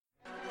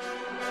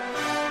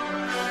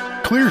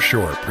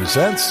Clearshore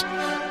presents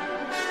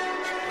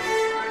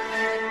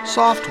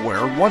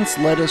Software once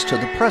led us to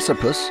the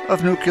precipice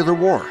of nuclear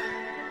war.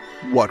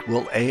 What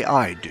will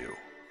AI do?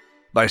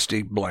 By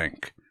Steve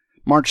Blank.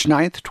 March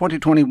 9th,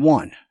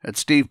 2021 at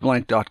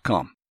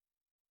steveblank.com.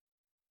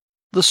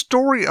 The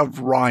story of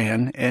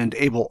Ryan and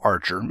Able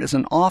Archer is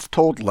an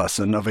oft-told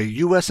lesson of a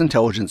U.S.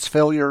 intelligence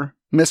failure,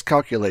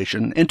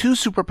 miscalculation, and two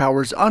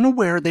superpowers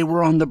unaware they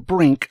were on the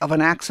brink of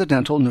an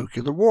accidental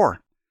nuclear war.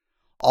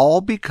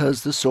 All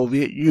because the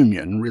Soviet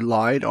Union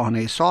relied on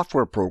a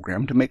software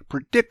program to make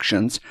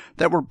predictions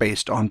that were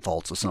based on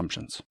false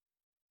assumptions.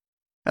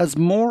 As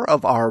more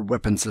of our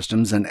weapon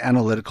systems and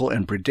analytical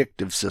and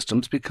predictive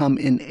systems become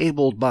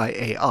enabled by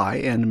AI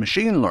and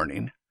machine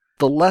learning,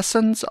 the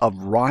lessons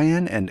of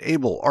Ryan and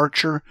Able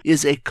Archer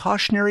is a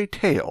cautionary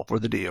tale for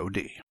the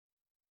DoD.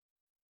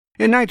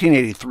 In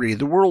 1983,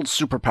 the world's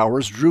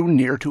superpowers drew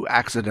near to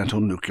accidental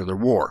nuclear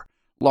war,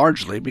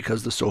 largely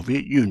because the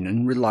Soviet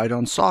Union relied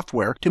on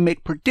software to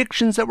make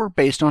predictions that were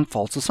based on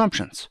false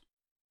assumptions.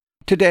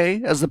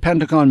 Today, as the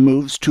Pentagon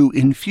moves to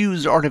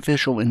infuse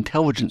artificial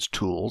intelligence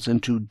tools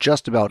into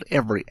just about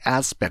every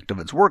aspect of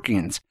its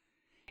workings,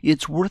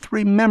 it's worth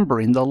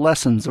remembering the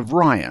lessons of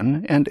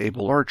Ryan and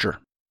Able Archer.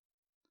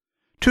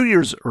 2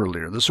 years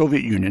earlier, the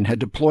Soviet Union had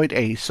deployed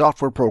a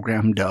software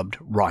program dubbed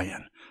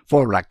Ryan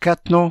for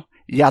Raketno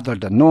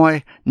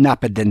Yadernye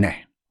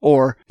Napadene,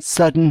 or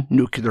Sudden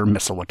Nuclear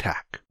Missile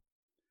Attack.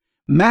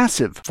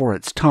 Massive for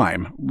its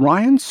time,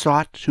 Ryan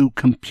sought to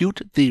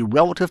compute the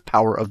relative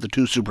power of the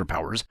two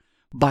superpowers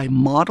by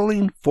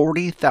modeling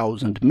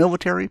 40,000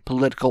 military,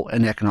 political,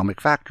 and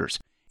economic factors,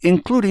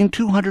 including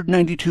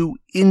 292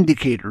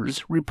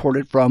 indicators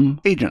reported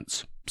from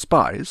agents,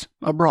 spies,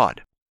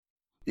 abroad.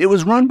 It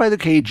was run by the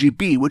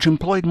KGB, which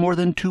employed more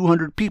than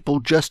 200 people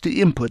just to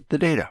input the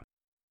data.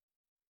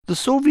 The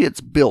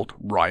Soviets built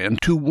Ryan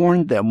to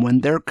warn them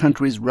when their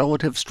country's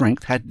relative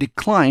strength had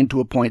declined to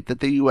a point that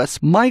the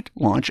U.S. might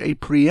launch a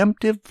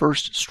preemptive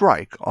first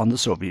strike on the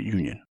Soviet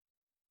Union.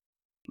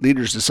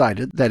 Leaders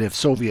decided that if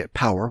Soviet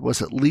power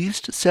was at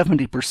least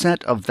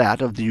 70% of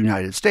that of the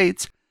United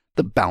States,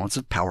 the balance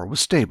of power was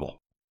stable.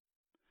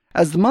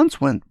 As the months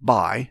went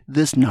by,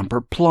 this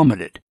number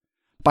plummeted.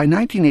 By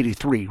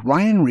 1983,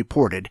 Ryan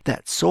reported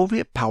that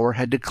Soviet power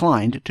had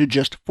declined to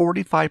just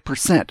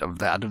 45% of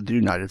that of the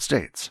United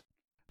States.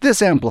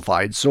 This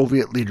amplified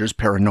Soviet leaders'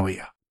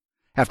 paranoia.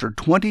 After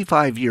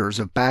 25 years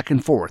of back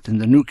and forth in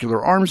the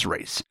nuclear arms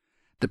race,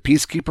 the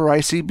Peacekeeper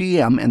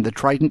ICBM and the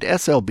Trident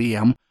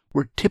SLBM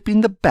were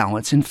tipping the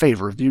balance in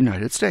favor of the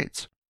United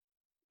States.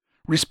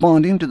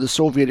 Responding to the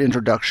Soviet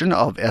introduction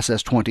of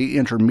SS-20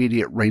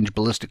 intermediate-range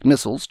ballistic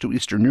missiles to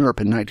Eastern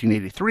Europe in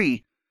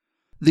 1983,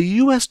 the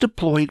U.S.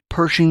 deployed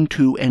Pershing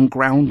II and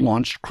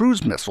ground-launched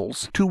cruise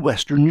missiles to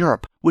Western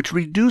Europe, which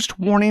reduced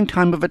warning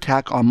time of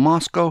attack on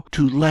Moscow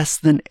to less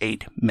than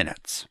 8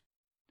 minutes.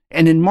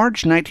 And in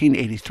March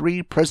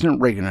 1983,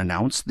 President Reagan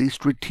announced the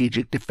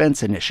Strategic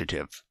Defense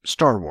Initiative,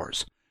 Star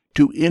Wars,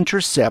 to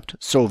intercept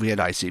Soviet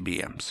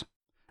ICBMs.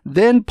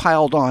 Then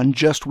piled on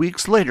just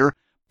weeks later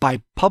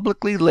by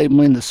publicly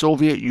labeling the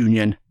Soviet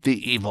Union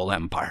the evil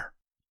empire.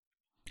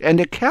 And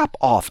to cap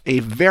off a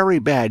very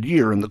bad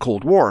year in the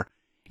Cold War,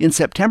 in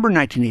September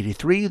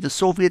 1983, the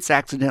Soviets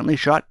accidentally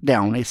shot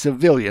down a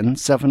civilian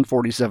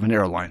 747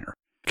 airliner,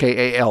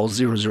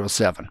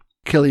 KAL-007,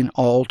 killing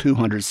all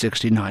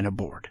 269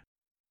 aboard.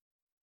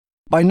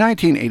 By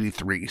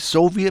 1983,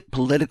 Soviet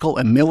political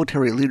and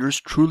military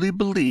leaders truly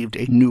believed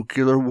a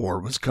nuclear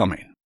war was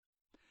coming.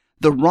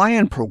 The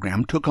Ryan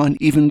program took on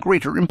even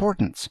greater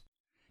importance.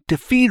 To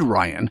feed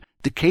Ryan,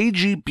 the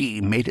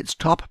KGB made its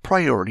top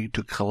priority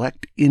to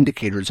collect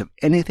indicators of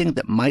anything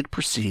that might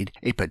precede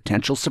a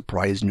potential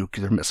surprise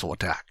nuclear missile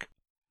attack.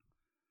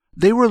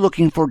 They were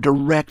looking for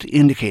direct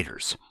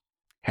indicators.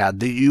 Had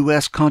the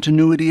U.S.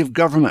 Continuity of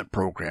Government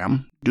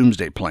program,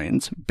 Doomsday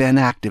Planes, been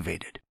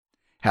activated?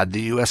 Had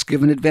the U.S.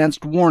 given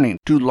advanced warning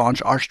to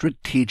launch our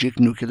strategic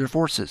nuclear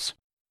forces?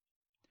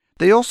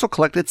 They also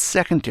collected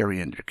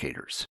secondary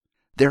indicators.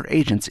 Their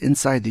agents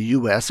inside the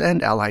U.S.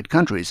 and allied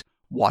countries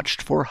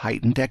watched for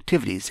heightened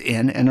activities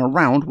in and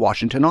around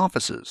Washington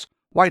offices,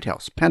 White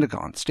House,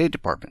 Pentagon, State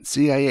Department,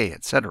 CIA,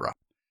 etc.,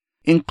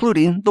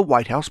 including the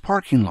White House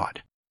parking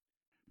lot,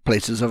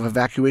 places of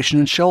evacuation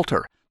and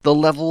shelter, the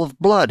level of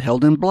blood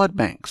held in blood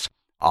banks,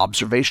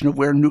 observation of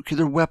where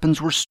nuclear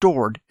weapons were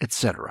stored,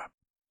 etc.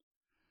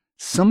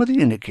 Some of the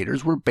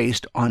indicators were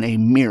based on a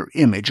mirror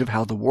image of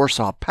how the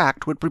Warsaw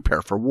Pact would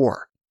prepare for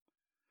war.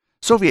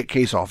 Soviet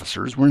case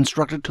officers were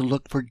instructed to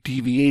look for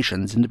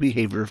deviations in the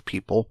behavior of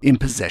people in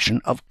possession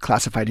of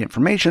classified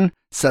information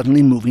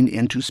suddenly moving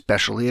into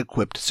specially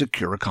equipped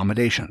secure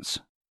accommodations.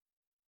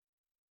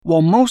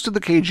 While most of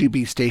the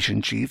KGB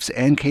station chiefs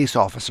and case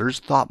officers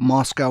thought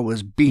Moscow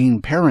was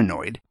being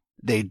paranoid,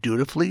 they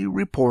dutifully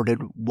reported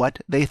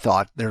what they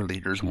thought their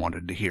leaders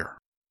wanted to hear.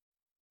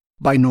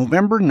 By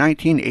November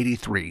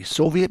 1983,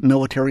 Soviet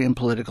military and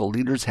political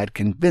leaders had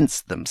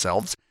convinced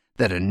themselves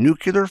that a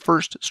nuclear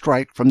first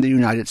strike from the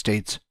United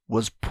States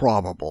was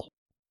probable.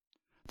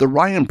 The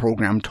Ryan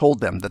program told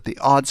them that the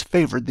odds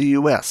favored the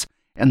U.S.,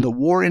 and the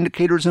war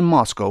indicators in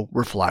Moscow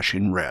were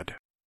flashing red.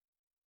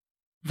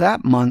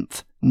 That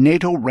month,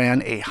 NATO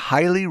ran a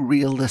highly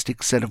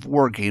realistic set of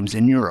war games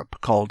in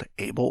Europe called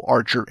Able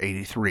Archer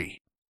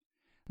 83.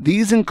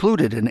 These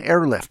included an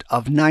airlift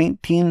of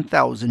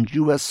 19,000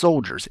 U.S.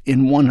 soldiers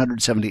in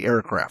 170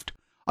 aircraft,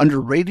 under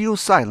radio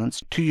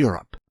silence to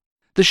Europe,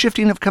 the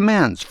shifting of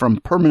commands from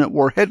permanent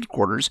war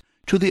headquarters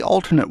to the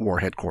alternate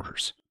war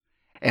headquarters,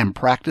 and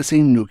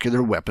practicing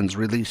nuclear weapons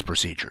release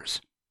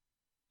procedures.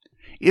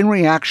 In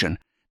reaction,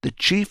 the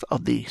chief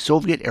of the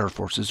Soviet Air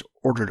Forces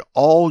ordered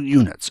all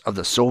units of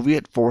the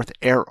Soviet 4th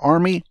Air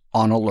Army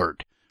on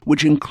alert,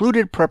 which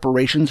included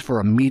preparations for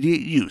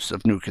immediate use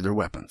of nuclear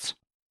weapons.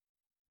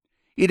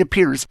 It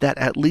appears that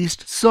at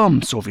least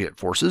some Soviet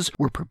forces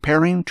were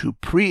preparing to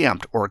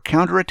preempt or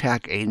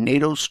counterattack a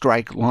NATO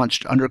strike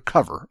launched under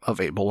cover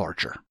of Able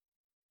Archer.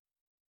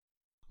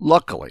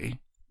 Luckily,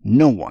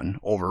 no one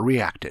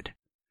overreacted.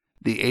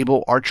 The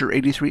Able Archer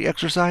 83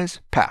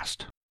 exercise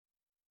passed.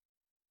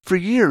 For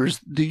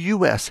years, the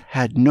U.S.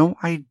 had no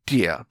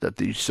idea that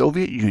the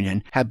Soviet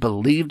Union had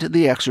believed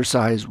the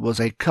exercise was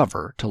a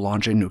cover to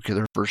launch a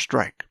nuclear first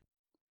strike.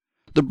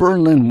 The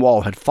Berlin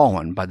Wall had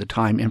fallen by the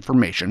time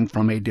information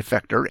from a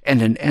defector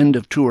and an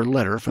end-of-tour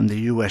letter from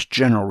the U.S.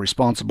 general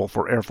responsible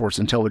for Air Force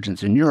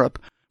intelligence in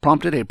Europe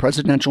prompted a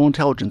Presidential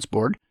Intelligence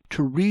Board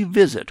to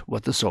revisit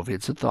what the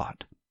Soviets had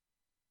thought.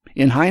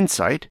 In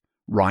hindsight,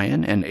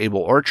 Ryan and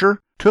Able Archer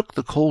took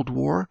the Cold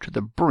War to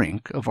the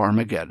brink of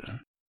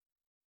Armageddon.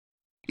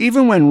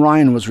 Even when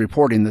Ryan was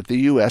reporting that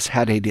the U.S.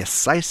 had a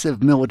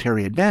decisive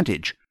military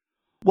advantage,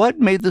 what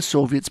made the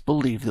Soviets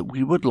believe that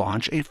we would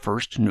launch a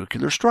first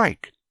nuclear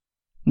strike?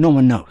 No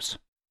one knows.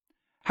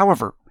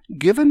 However,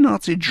 given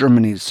Nazi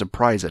Germany's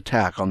surprise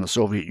attack on the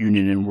Soviet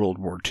Union in World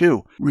War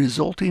II,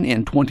 resulting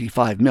in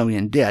 25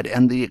 million dead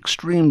and the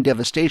extreme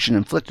devastation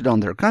inflicted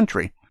on their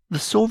country, the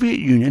Soviet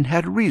Union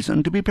had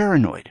reason to be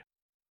paranoid.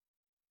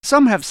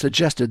 Some have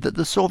suggested that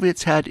the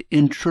Soviets had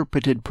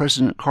interpreted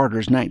President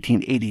Carter's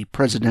 1980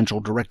 Presidential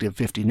Directive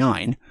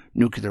 59,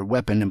 Nuclear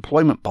Weapon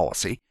Employment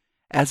Policy,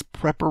 as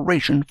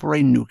preparation for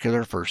a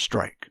nuclear first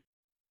strike.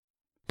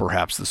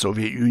 Perhaps the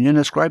Soviet Union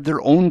ascribed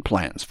their own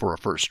plans for a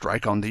first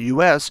strike on the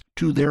U.S.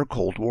 to their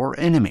Cold War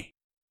enemy.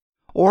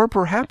 Or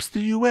perhaps the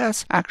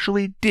U.S.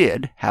 actually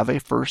did have a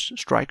first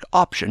strike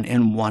option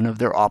in one of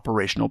their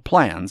operational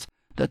plans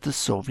that the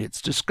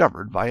Soviets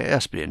discovered via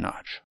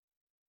espionage.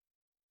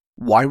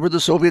 Why were the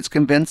Soviets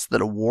convinced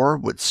that a war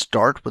would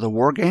start with a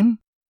war game?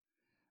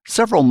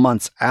 Several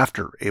months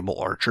after Able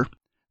Archer,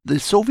 the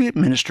Soviet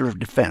Minister of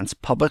Defense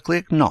publicly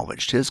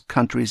acknowledged his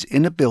country's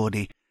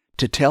inability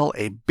to tell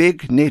a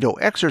big NATO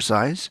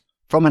exercise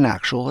from an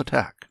actual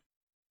attack.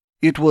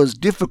 It was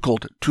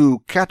difficult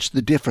to catch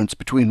the difference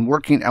between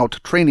working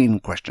out training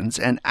questions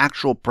and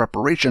actual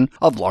preparation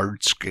of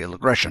large-scale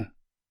aggression.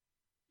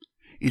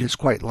 It is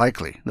quite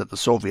likely that the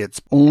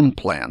Soviets' own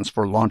plans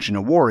for launching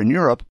a war in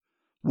Europe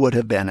would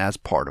have been as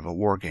part of a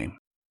war game.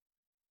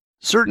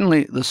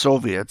 Certainly, the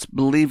Soviets,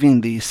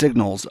 believing the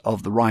signals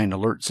of the Ryan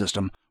alert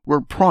system, were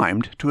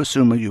primed to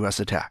assume a U.S.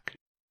 attack.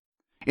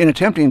 In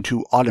attempting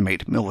to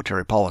automate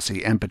military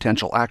policy and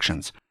potential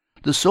actions,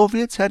 the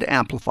Soviets had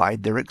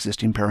amplified their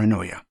existing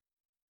paranoia.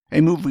 A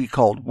movie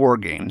called War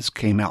Games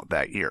came out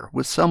that year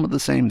with some of the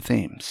same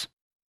themes.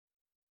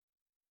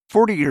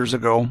 40 years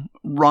ago,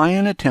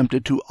 Ryan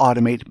attempted to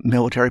automate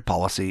military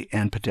policy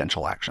and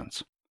potential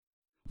actions.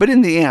 But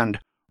in the end,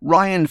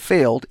 Ryan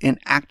failed in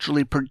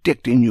actually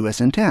predicting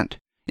U.S. intent.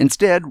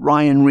 Instead,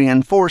 Ryan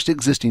reinforced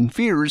existing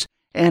fears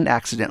and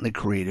accidentally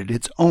created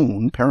its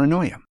own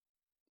paranoia.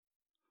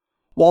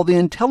 While the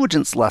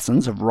intelligence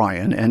lessons of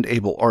Ryan and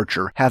Able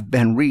Archer have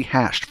been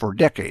rehashed for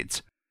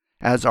decades,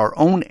 as our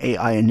own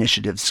AI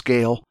initiatives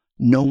scale,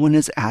 no one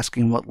is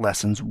asking what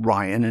lessons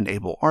Ryan and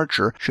Able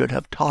Archer should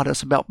have taught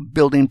us about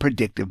building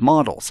predictive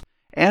models,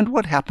 and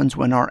what happens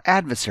when our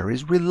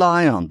adversaries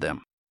rely on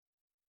them.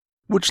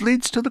 Which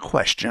leads to the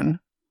question,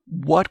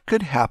 what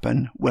could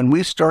happen when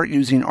we start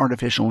using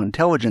artificial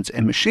intelligence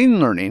and machine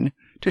learning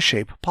to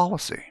shape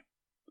policy?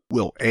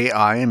 Will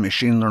AI and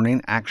machine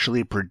learning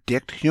actually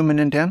predict human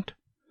intent?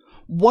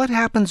 What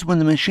happens when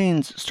the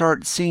machines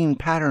start seeing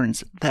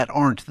patterns that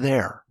aren't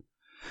there?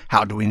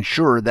 How do we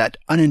ensure that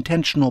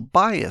unintentional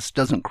bias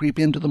doesn't creep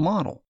into the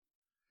model?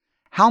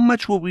 How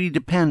much will we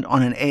depend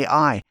on an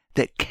AI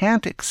that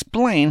can't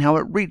explain how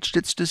it reached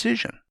its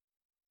decision?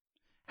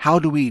 How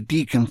do we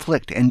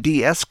deconflict and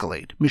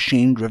de-escalate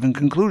machine-driven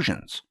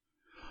conclusions?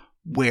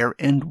 Where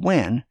and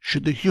when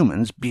should the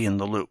humans be in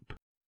the loop?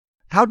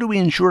 How do we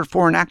ensure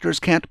foreign actors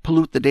can't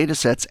pollute the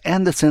datasets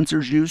and the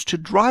sensors used to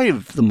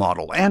drive the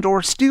model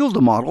and/or steal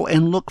the model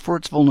and look for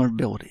its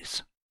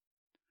vulnerabilities?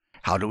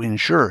 How do we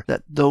ensure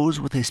that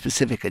those with a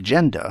specific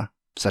agenda,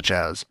 such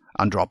as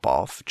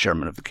Andropov,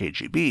 chairman of the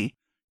KGB,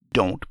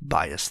 don't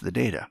bias the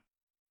data?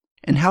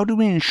 And how do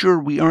we ensure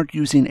we aren't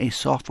using a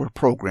software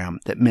program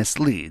that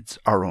misleads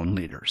our own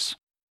leaders?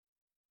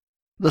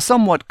 The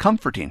somewhat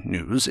comforting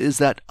news is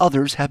that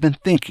others have been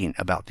thinking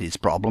about these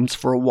problems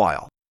for a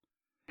while.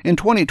 In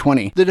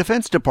 2020, the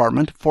Defense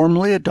Department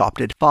formally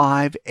adopted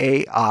 5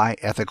 AI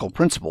ethical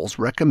principles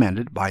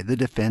recommended by the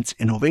Defense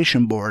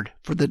Innovation Board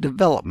for the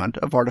development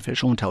of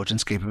artificial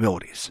intelligence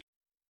capabilities.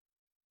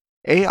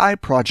 AI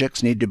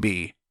projects need to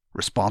be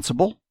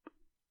responsible,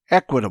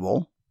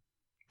 equitable,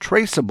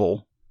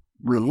 traceable,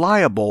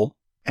 reliable,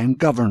 and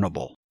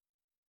governable.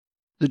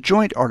 The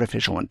Joint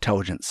Artificial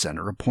Intelligence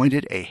Center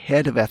appointed a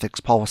head of ethics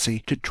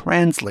policy to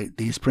translate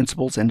these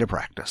principles into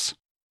practice.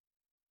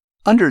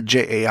 Under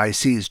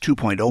JAIC's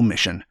 2.0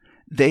 mission,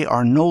 they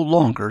are no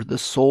longer the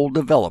sole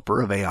developer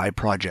of AI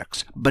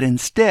projects, but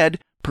instead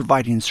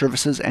providing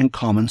services and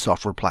common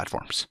software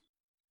platforms.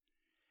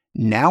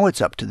 Now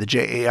it's up to the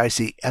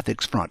JAIC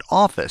Ethics Front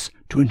Office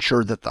to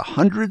ensure that the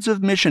hundreds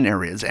of mission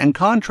areas and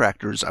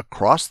contractors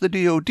across the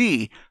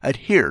DoD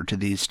adhere to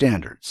these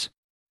standards.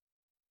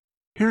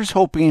 Here's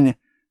hoping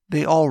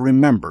they all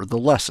remember the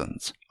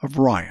lessons of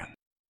Ryan.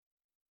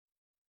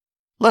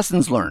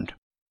 Lessons learned.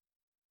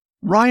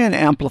 Ryan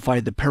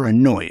amplified the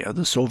paranoia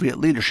the Soviet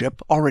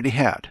leadership already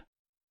had.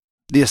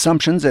 The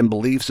assumptions and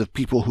beliefs of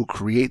people who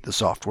create the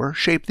software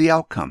shape the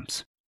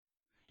outcomes.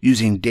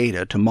 Using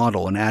data to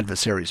model an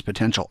adversary's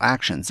potential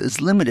actions is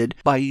limited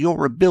by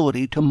your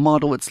ability to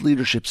model its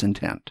leadership's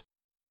intent.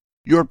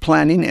 Your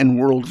planning and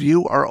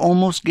worldview are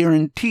almost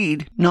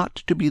guaranteed not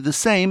to be the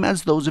same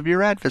as those of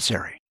your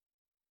adversary.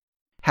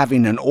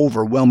 Having an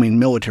overwhelming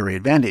military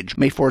advantage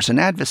may force an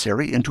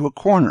adversary into a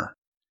corner.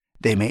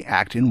 They may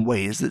act in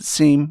ways that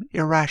seem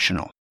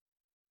irrational.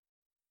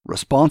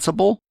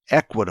 Responsible,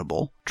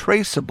 equitable,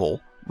 traceable,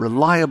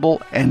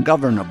 reliable, and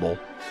governable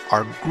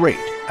are great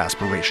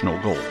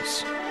aspirational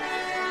goals.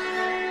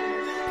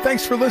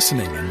 Thanks for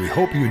listening, and we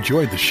hope you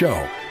enjoyed the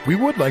show. We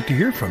would like to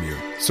hear from you,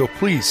 so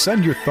please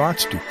send your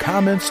thoughts to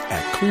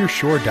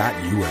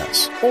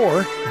comments@clearshore.us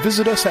or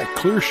visit us at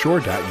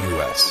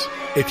clearshore.us.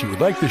 If you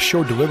would like this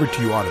show delivered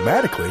to you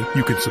automatically,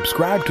 you can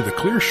subscribe to the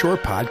Clear Shore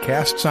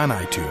podcasts on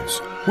iTunes.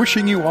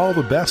 Wishing you all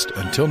the best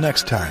until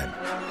next time.